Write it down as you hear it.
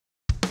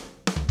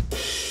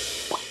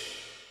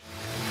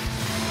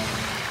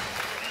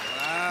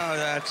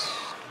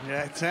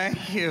Yeah,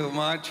 thank you,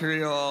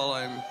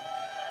 Montreal.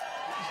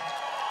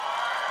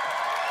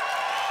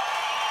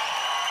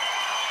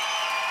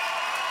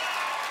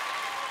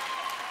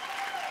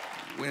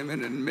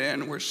 Women and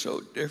men were so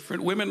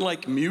different. Women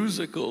like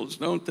musicals,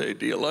 don't they?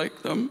 Do you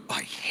like them?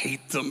 I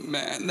hate them,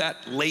 man.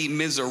 That Les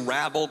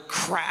Miserables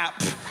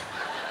crap.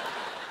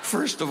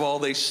 First of all,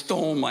 they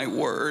stole my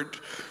word.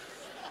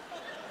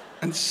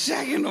 And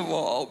second of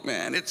all,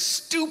 man, it's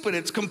stupid.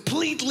 It's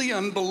completely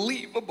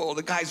unbelievable.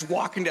 The guy's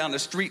walking down the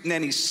street and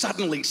then he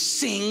suddenly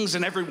sings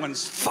and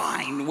everyone's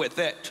fine with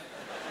it.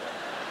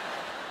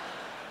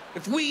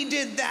 If we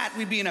did that,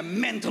 we'd be in a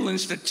mental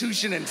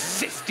institution in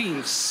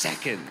 15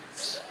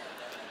 seconds.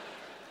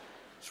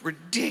 It's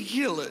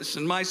ridiculous.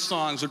 And my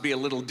songs would be a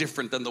little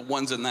different than the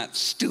ones in that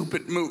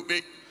stupid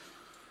movie.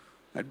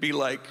 I'd be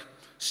like,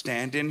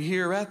 standing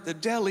here at the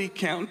deli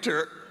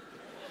counter.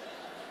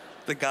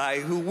 The guy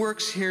who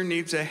works here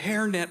needs a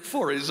hairnet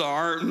for his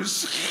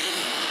arms.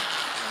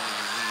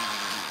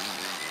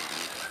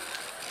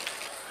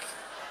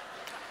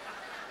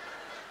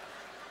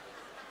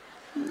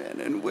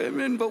 Men and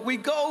women, but we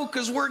go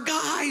because we're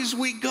guys.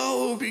 We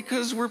go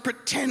because we're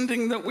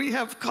pretending that we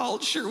have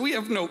culture. We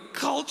have no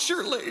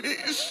culture,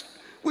 ladies.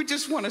 We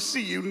just want to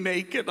see you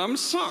naked. I'm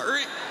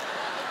sorry.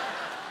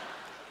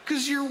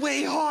 Because you're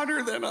way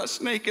hotter than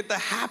us naked. The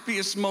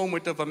happiest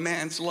moment of a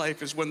man's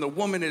life is when the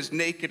woman is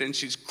naked and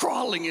she's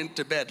crawling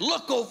into bed.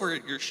 Look over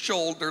at your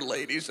shoulder,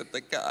 ladies, at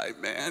the guy,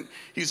 man.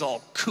 He's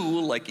all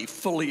cool like he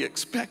fully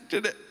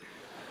expected it.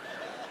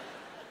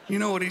 You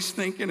know what he's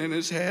thinking in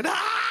his head?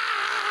 Ah!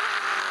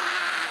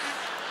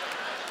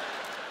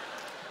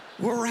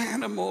 We're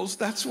animals.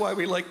 That's why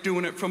we like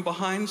doing it from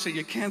behind, so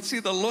you can't see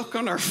the look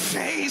on our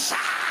face.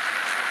 Ah!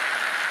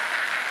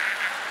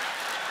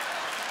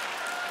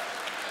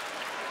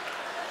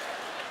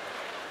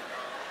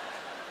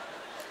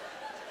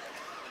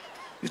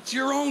 It's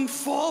your own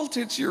fault.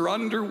 It's your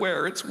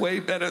underwear. It's way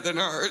better than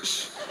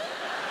ours.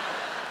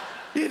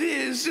 It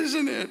is,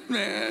 isn't it,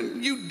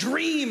 man? You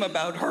dream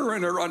about her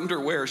and her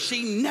underwear.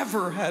 She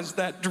never has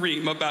that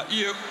dream about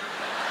you.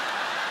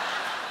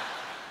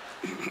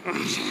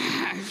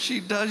 If she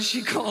does,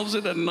 she calls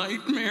it a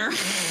nightmare.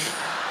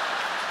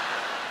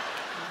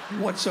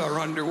 What's our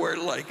underwear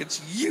like? It's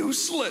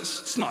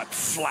useless. It's not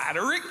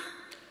flattering.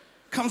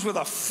 Comes with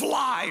a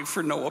fly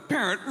for no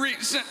apparent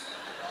reason.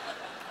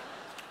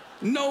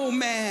 No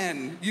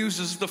man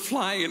uses the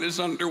fly in his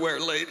underwear,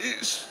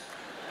 ladies.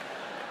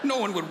 No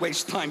one would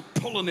waste time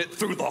pulling it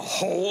through the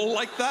hole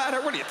like that.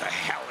 Or what are you the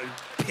hell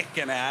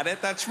picking at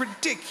it? That's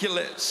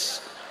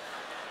ridiculous.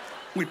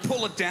 We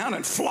pull it down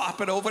and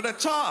flop it over the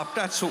top.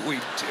 That's what we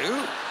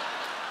do.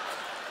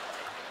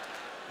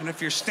 And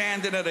if you're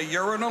standing at a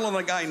urinal and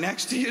the guy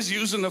next to you is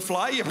using the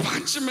fly, you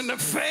punch him in the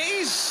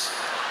face.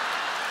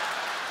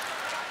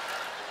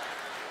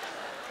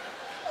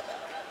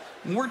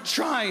 We're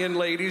trying,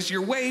 ladies.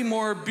 You're way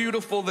more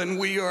beautiful than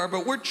we are,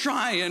 but we're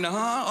trying, huh?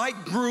 I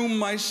groom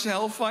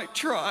myself. I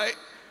try.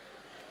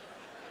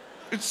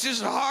 It's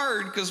just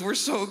hard because we're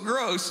so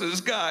gross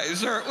as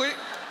guys, aren't we?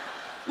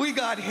 We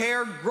got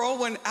hair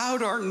growing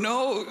out our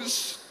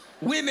nose.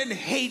 Women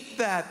hate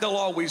that. They'll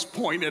always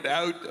point it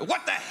out.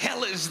 What the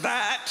hell is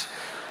that?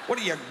 What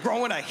are you,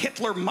 growing a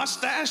Hitler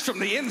mustache from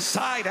the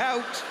inside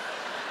out?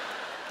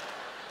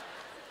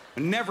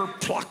 Never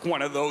pluck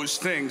one of those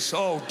things.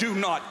 Oh, do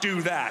not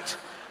do that.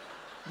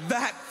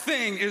 That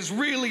thing is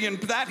really,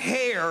 that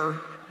hair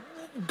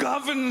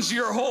governs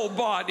your whole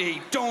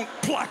body. Don't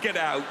pluck it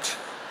out.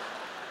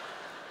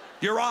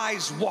 Your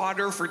eyes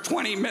water for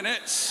 20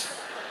 minutes.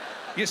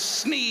 You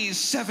sneeze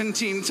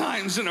 17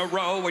 times in a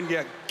row and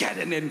you get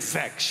an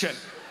infection.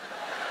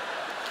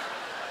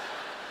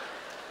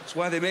 That's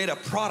why they made a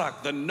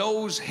product, the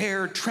nose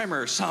hair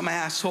trimmer. Some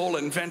asshole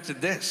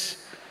invented this.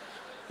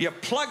 You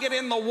plug it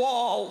in the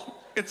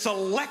wall, it's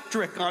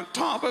electric on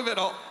top of it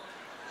all.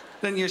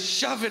 Then you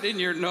shove it in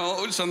your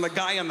nose and the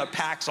guy in the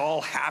pack's all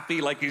happy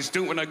like he's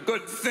doing a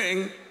good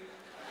thing.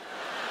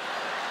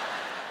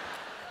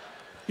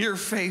 Your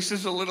face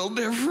is a little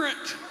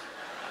different.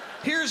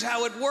 Here's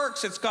how it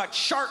works. It's got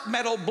sharp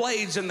metal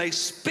blades and they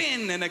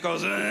spin and it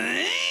goes,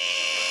 and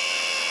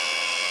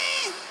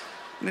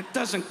it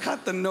doesn't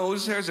cut the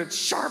nose hairs, it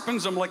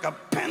sharpens them like a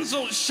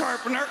pencil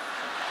sharpener.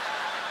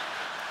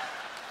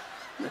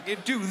 You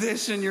do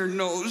this in your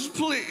nose,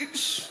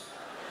 please.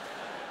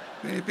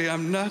 Maybe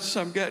I'm nuts,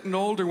 I'm getting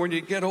older. When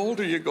you get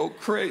older, you go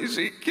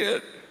crazy,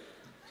 kid.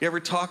 You ever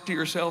talk to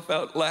yourself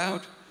out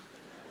loud?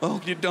 Oh,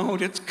 you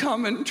don't, it's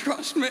coming,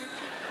 trust me.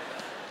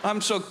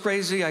 I'm so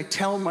crazy, I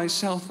tell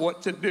myself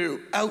what to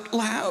do out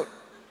loud.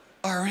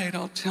 All right,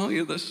 I'll tell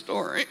you the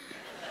story.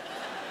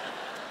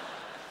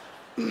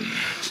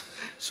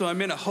 So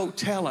I'm in a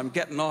hotel, I'm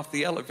getting off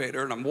the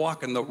elevator and I'm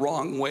walking the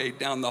wrong way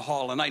down the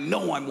hall, and I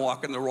know I'm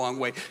walking the wrong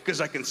way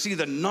because I can see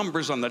the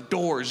numbers on the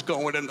doors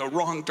going in the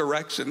wrong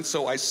direction.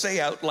 So I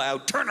say out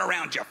loud, turn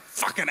around, you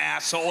fucking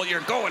asshole,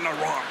 you're going the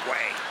wrong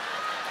way.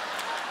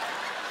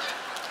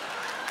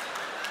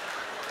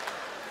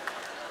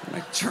 And I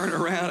turn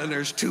around and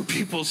there's two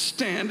people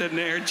standing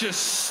there just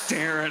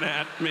staring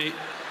at me.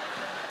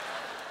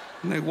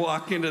 And they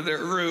walk into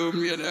their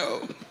room, you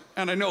know.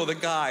 And I know the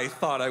guy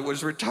thought I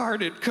was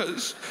retarded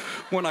because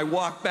when I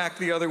walked back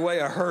the other way,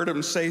 I heard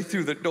him say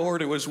through the door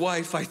to his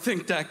wife, "I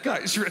think that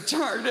guy's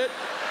retarded."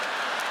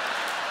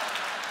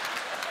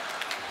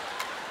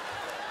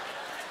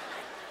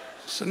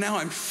 So now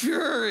I'm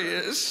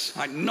furious.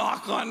 I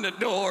knock on the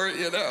door,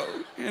 you know,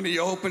 and he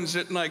opens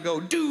it and I go,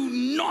 "Do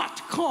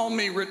not call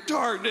me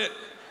retarded.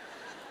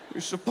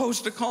 You're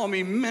supposed to call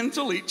me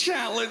mentally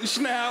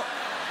challenged now."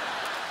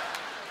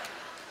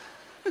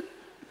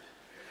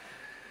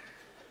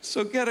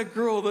 So get a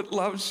girl that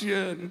loves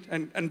you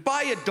and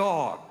buy a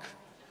dog.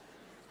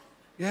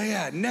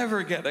 Yeah,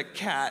 never get a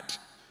cat.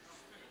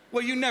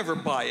 Well, you never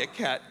buy a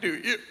cat, do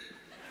you?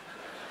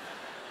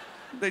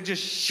 They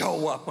just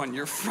show up on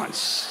your front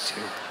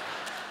stoop.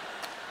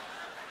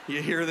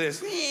 You hear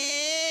this.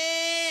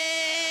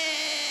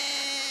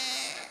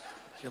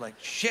 You're like,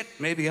 shit,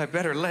 maybe I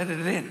better let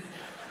it in.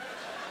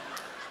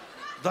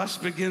 Thus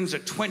begins a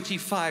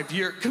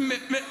 25-year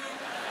commitment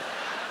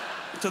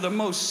to the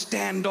most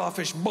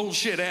standoffish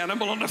bullshit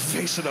animal on the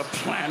face of the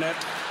planet.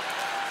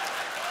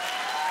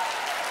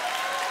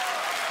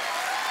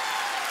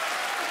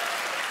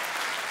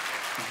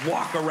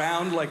 Walk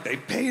around like they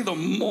pay the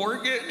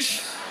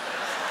mortgage.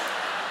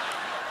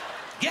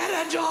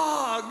 Get a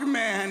dog,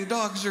 man.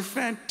 Dogs are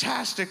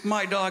fantastic.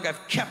 My dog,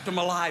 I've kept him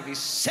alive. He's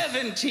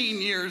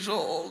 17 years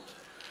old.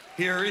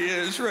 Here he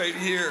is right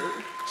here.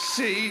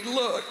 See,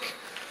 look.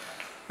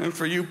 And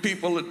for you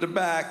people at the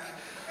back,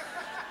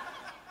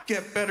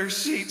 get better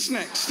seats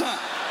next time.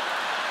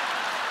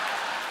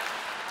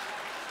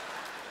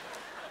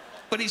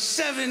 But he's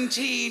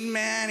 17,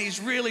 man.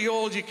 He's really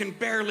old. You can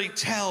barely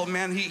tell,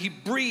 man. He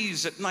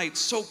breathes at night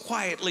so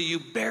quietly you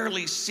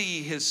barely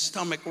see his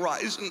stomach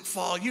rise and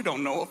fall. You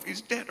don't know if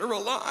he's dead or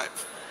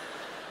alive.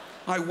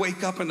 I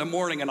wake up in the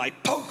morning and I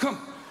poke him.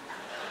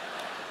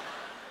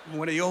 And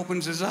when he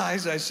opens his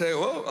eyes, I say,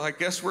 "Well, I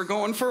guess we're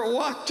going for a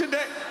walk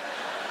today."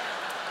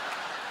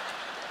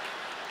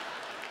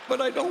 But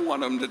I don't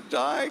want him to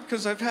die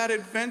because I've had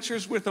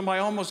adventures with him. I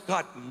almost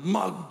got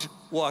mugged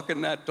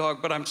walking that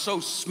dog, but I'm so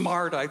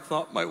smart I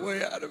thought my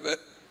way out of it.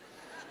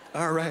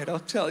 All right, I'll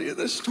tell you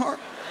this story.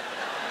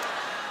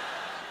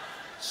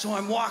 So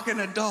I'm walking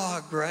a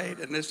dog, right?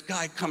 And this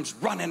guy comes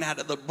running out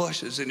of the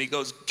bushes and he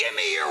goes, "Give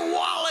me your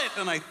wallet."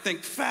 And I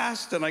think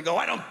fast and I go,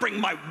 "I don't bring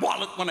my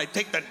wallet when I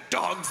take the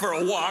dog for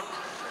a walk."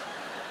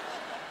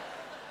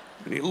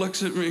 And he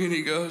looks at me and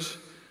he goes,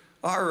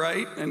 "All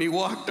right." And he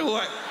walked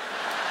away.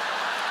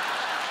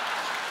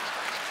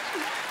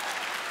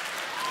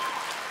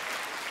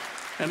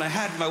 And I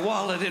had my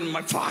wallet in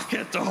my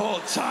pocket the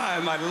whole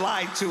time. I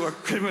lied to a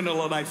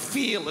criminal and I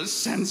feel a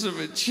sense of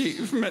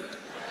achievement.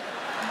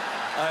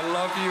 I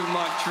love you,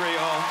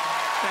 Montreal.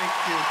 Thank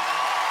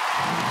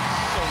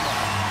you.